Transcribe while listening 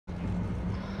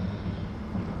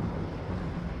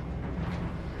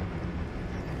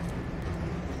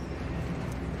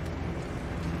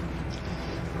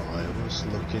It's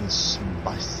looking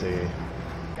spicy.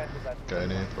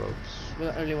 Going in, probs. We're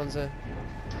the only ones there.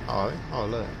 Oh, oh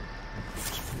look.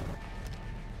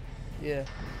 Yeah.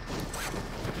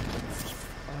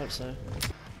 I hope so.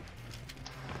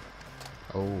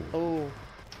 Oh. Oh.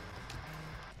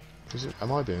 Is it?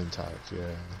 Am I being tagged?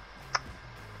 Yeah.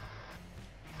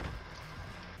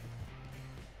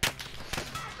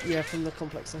 Yeah, from the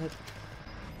complex ahead.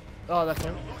 Oh, that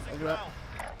one. Over there.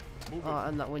 Oh,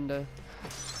 and that window.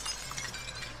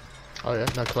 Oh yeah,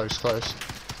 no, close, close.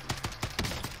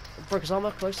 Broke his armor,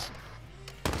 close.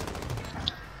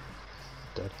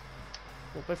 Dead.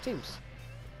 Well, both teams.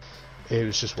 It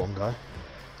was just one guy.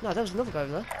 No, there was another guy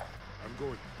over there. I'm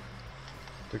going.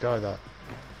 The guy that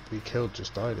we killed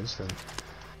just died instantly.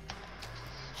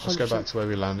 Let's go back to where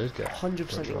we landed. Get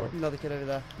 100% another kid over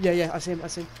there. Yeah, yeah, I see him, I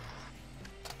see him.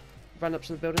 Ran up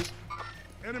to the buildings.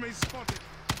 Enemies spotted.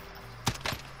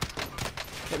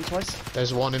 Hit him twice.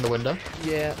 There's one in the window.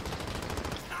 Yeah.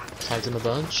 Tagged in a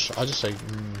bunch. I just say,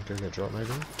 go get dropped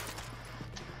maybe.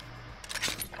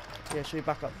 Yeah, should we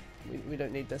back up? We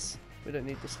don't need this. We don't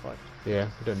need this fight. Yeah,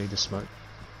 we don't need the smoke.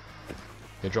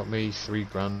 Yeah, drop me $3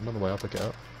 grand on the way. I'll pick it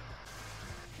up.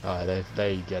 Alright,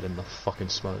 they get in the fucking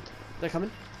smoke. They're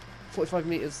coming. 45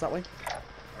 meters that way.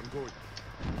 I'm going.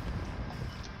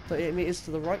 38 meters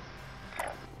to the right.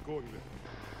 Going there.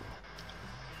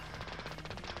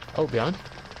 Oh, behind.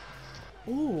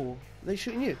 Ooh, they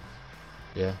shooting you?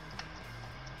 Yeah.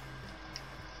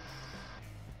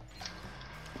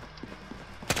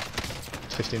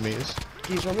 It's 15 meters.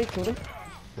 He's on me, killed him.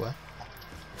 Where?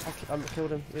 I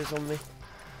killed him, he was on me.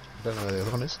 I don't know where the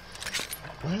other one is.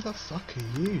 Where the fuck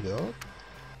are you, dog?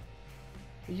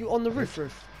 Are you on the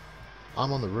roof?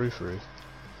 I'm on the roof.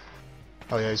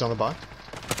 Oh yeah, he's on the bike.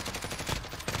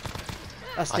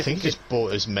 That's I think he kid. just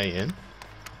brought his mate in.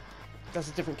 That's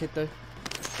a different kid though.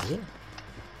 Is it?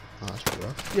 Oh, that's pretty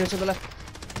rough. Yeah, to the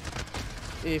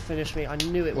left. He finished me. I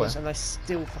knew it was, Where? and I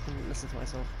still fucking listened to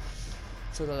myself.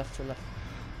 To the left, to the left.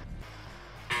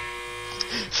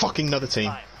 Fucking another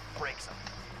team.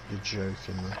 You're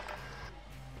joking, man.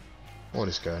 What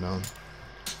is going on?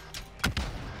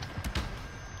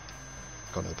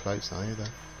 Got no plates now either.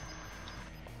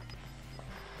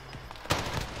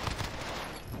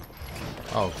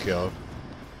 Oh god.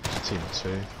 Team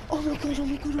 2. Oh my god, oh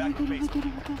my god, oh my god, oh my god, oh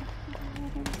my god.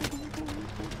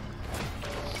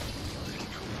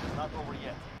 Not over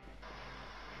yet.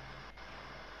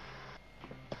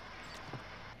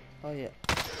 Oh yeah.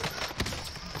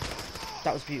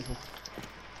 That was beautiful.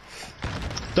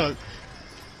 Don't.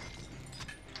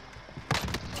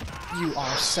 You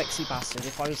are a sexy bastard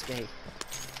if I was gay.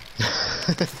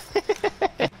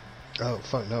 Oh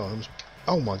fuck no,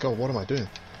 oh my god, what am I doing?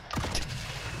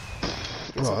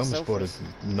 Right, I almost spotted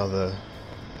another...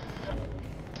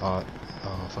 oh,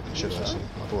 fucking shit, actually.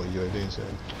 I bought a UAV instead.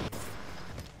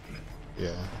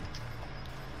 Yeah.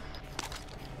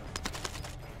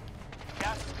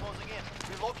 Gas is closing in.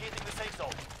 Relocating the safe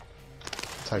zone.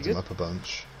 Tagged him up a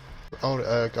bunch.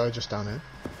 Oh, guy just down here.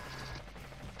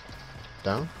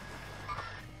 Down?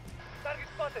 Target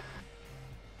spotted.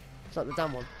 Is that the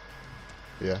damn one?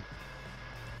 Yeah.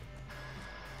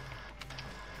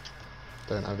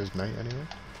 Don't have his mate anyway.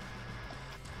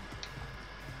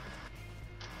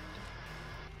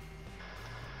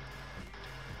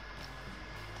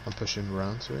 I'm pushing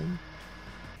around to him.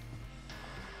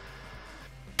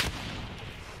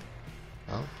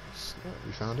 Oh,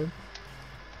 you found him?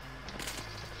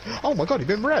 Oh my god, he's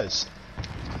been rezzed!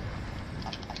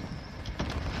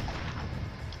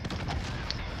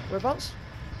 Whereabouts?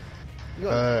 You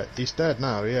got him? He's dead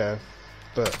now, yeah.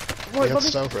 But Right, he had Bobby.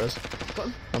 self-res. Got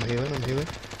him? I'm healing, I'm healing.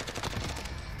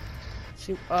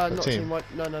 Team, not team? team white.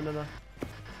 No.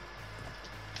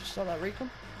 Just start that recon.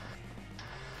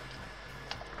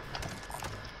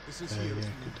 This is Yeah, here.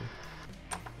 good day.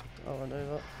 Oh, I know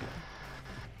that.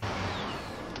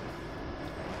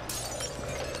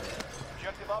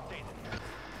 Objective updated.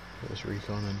 Let's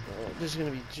recon and... Oh, this is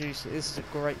gonna be juicy. This is a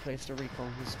great place to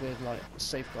recon because we're like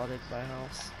safeguarded by a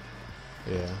house.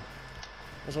 yeah.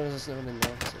 As long as there's no one in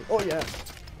there. So. Oh yeah.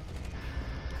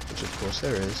 Which of course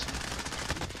there is.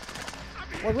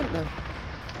 Why wouldn't there?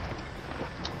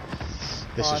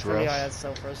 This is if only rough. I had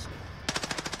self-res.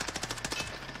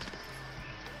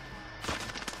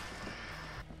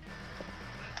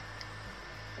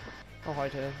 I'll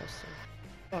hide here.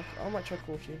 Oh, I might try to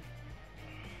call you.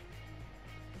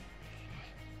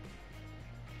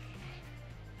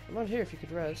 I'm around here if you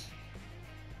could res.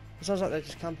 It sounds like they're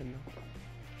just camping now.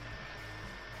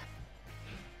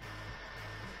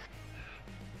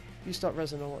 You start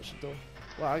resing, I'll watch the door.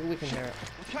 Well, we can hear it.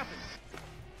 What's happening?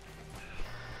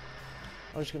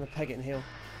 I'm just gonna peg it and heal.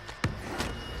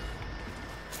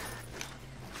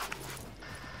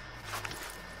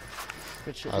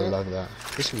 Good shit. I bro. love that.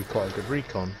 This would be quite a good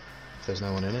recon if there's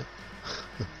no one in it.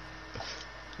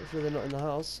 Hopefully they're not in the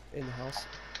house. In the house.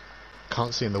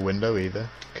 Can't see in the window either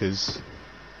because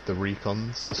the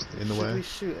recon's in the Should way. we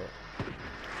shoot it?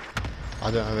 I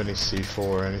don't have any C4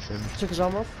 or anything. Took his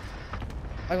armor off.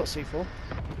 I got C4.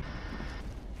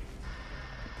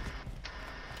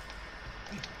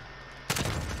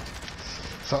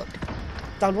 Fuck.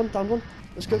 Down one, down one.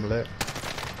 Let's go. I'm lit.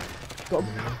 Got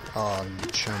him. Oh, you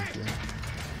champion.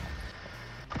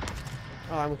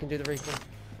 Oh, and we can do the recon.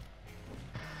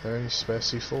 There any spare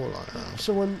C4 like that?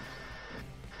 Someone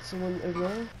over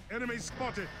there? Enemy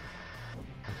spotted.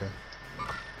 Okay.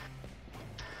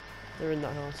 They're in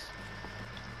that house.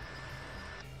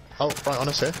 Oh, right on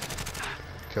us here.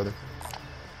 Killed him.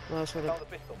 No, that's what Found the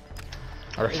pistol.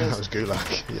 I reckon It that is. was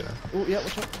Gulag, yeah. Oh, yeah,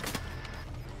 watch out.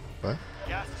 Where?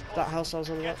 Gas is closing That in. house I was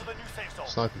on Get about. to the new safe zone.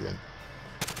 Sniper again.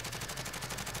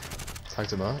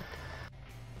 Tagged him up.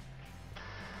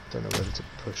 Don't know whether to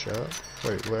push out.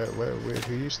 Wait, where,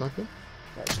 who are you sniping?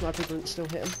 That sniper didn't still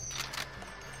hit him.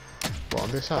 What,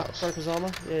 on this house? Broke his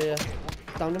armor. Yeah, yeah.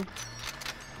 Downed him.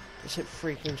 Just hit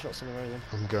 3 clean shots in a row then.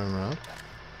 I'm going around.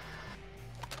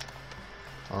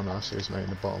 Oh no, I see his mate in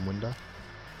the bottom window.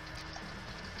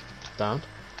 Down.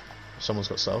 Someone's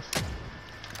got self.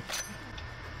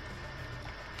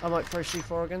 I might throw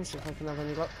C4 again, see if I can have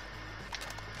any luck.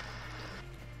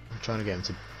 I'm trying to get him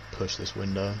to push this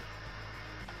window.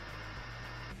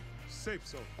 Safe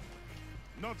zone.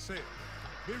 Not safe.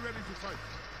 Be ready to fight.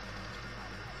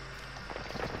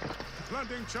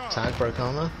 Planting charge. Tag, broke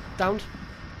armor. Downed.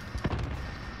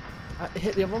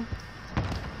 Hit the other one.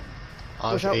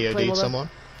 I've Push out, EOD'd Claymore there. someone.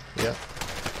 Yeah.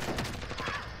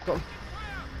 Got him.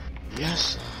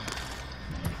 Yes.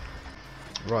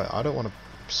 Right, I don't want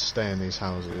to stay in these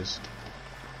houses.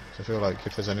 So I feel like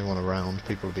if there's anyone around,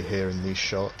 people will be hearing these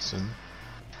shots and...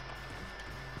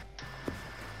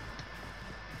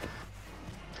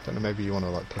 Don't know, maybe you want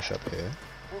to like push up here.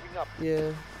 Moving up.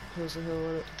 Yeah, here's the hill,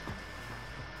 innit?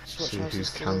 Just watch See houses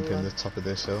who's to camping the the top of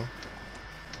this hill.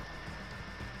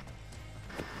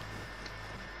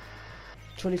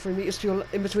 23 meters to your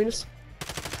in between us.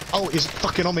 Oh, he's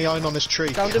fucking on me, I'm on this tree.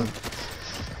 Downed him.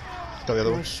 Got the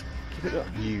other one. Nice. Keep it up.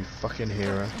 You fucking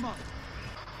hero.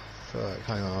 Fuck,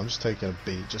 hang on, I'm just taking a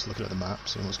beat, just looking at the map,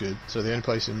 seeing what's good. So the only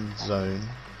place in zone,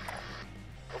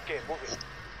 Okay, moving.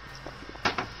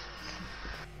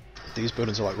 these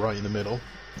buildings are like right in the middle.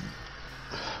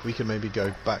 We could maybe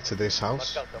go back to this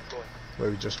house Mark out, I'm going.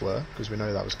 where we just were, because we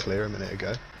know that was clear a minute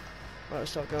ago. Right,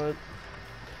 let's start going.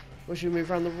 Or should we move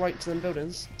around the right to them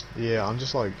buildings? Yeah, I'm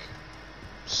just like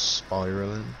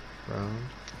spiraling around.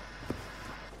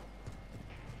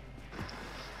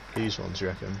 These ones, you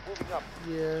reckon? Moving up.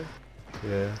 Yeah.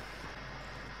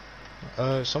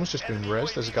 Yeah. Someone's just been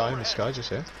rezzed. There's a guy in the sky just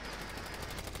here.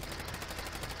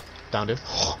 Downed him.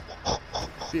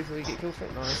 Beautiful, you get killed for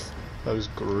it. Nice. That was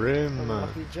grim.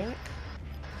 Lucky Jack.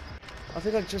 I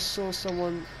think I just saw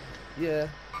someone. Yeah.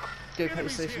 Go petrol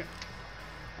Enemies station. here.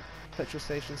 Petrol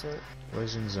station, sorry.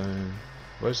 Where's in zone?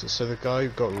 Where's so the guy who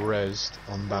got rezzed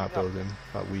on that building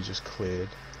that we just cleared.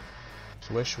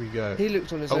 So where should we go? He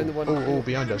looked on his Oh, own. The one. oh,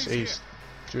 behind us, Enemies east.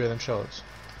 Do you hear them shots?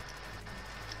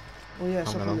 Oh yeah, it's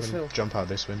up I'm on this gonna hill. jump out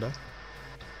this window.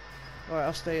 Alright,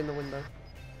 I'll stay in the window.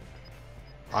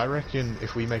 I reckon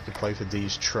if we make a play for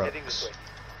these Heading this trucks, way.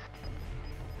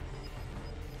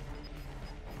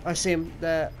 I see him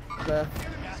there. There.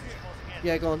 Gas is closing in.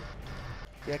 Yeah, go on.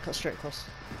 Yeah, cut straight across.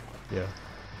 yeah.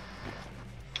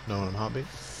 No one on heartbeat.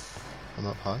 I'm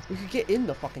up high. We could get in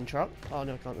the fucking truck. Oh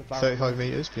no, I can't. The barrel. 35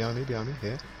 meters behind me,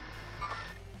 here.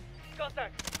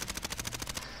 Contact.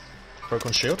 Broke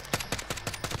on shield.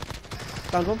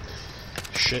 Found one.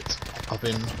 Shit. Up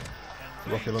in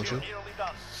rocket launcher. Nearly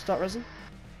done. Start resin.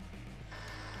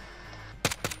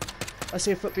 I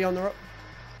see a foot beyond the rock.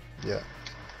 Yeah.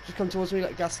 Just come towards me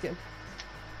like a gasket.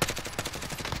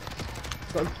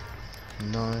 Got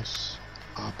him. Nice.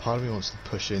 Ah, part of me wants to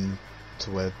push in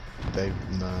to where they...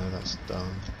 No, that's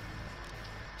dumb.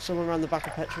 Someone around the back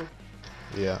of petrol.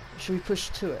 Yeah. Should we push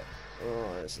to it?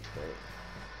 Oh, that's a bit.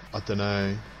 I don't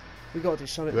know. We gotta do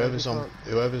something. Whoever's mate,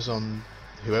 we on...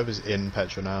 Whoever's in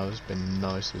petrol now has been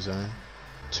nice with zone.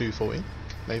 240,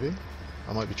 maybe?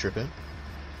 I might be tripping.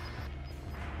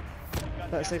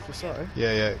 can't. Better safe than sorry.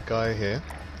 Yeah, guy here.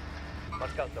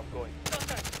 Mark out, I'm going.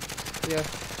 Yeah,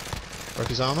 Broke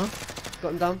his armor.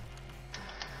 got him down.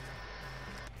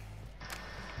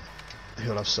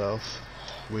 He'll have self.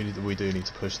 We do need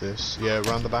to push this. Yeah,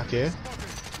 round the back here.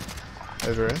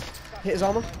 Over here. Hit his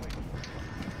armor.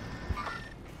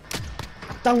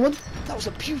 Down one. That was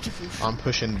a beautiful shot. I'm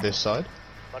pushing this side.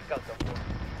 Only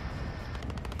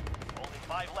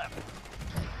 5 left.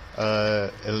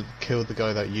 It killed the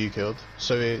guy that you killed.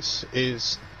 So it's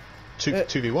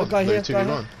 2v1. guy No, here,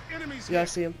 2v1. Enemies Yeah, I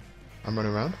see him. I'm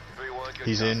running around.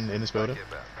 He's in this building.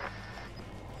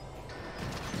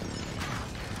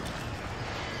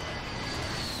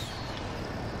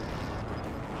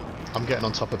 I'm getting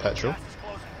on top of petrol. Gas is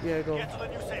closing. Yeah, go on. Get to the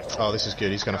new safe zone. Oh, this is good.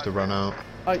 He's gonna have to run out.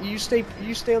 You stay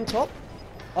on top.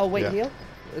 I'll wait Yeah. here.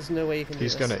 There's no way you can do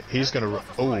He's this. gonna.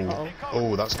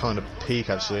 Oh, that's kind of peak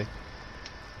actually.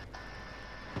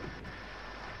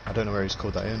 I don't know where he's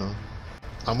called that in on.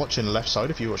 I'm watching left side.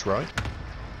 If you watch right.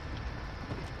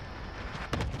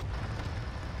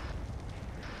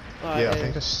 Alright, Yeah,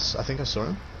 I think I saw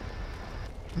him.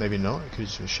 Maybe not. It could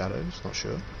just be shadows. Not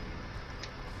sure.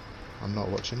 I'm not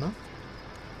watching that.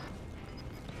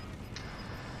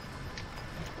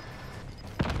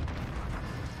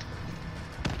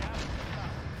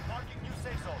 Marking new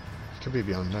safe zone. He could be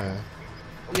beyond there.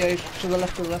 Yeah, to the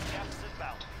left, to the left. Gas is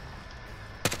inbound.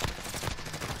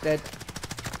 Dead.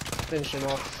 Finish him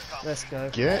off. Let's go.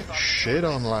 Get shit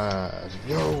on, lads.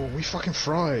 Yo, we fucking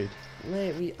fried.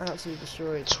 Mate, we absolutely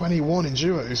destroyed. 21 in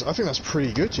duos. I think that's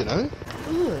pretty good, you know?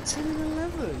 Ooh, 10 and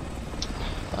 11.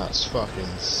 That's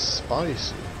fucking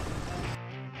spicy.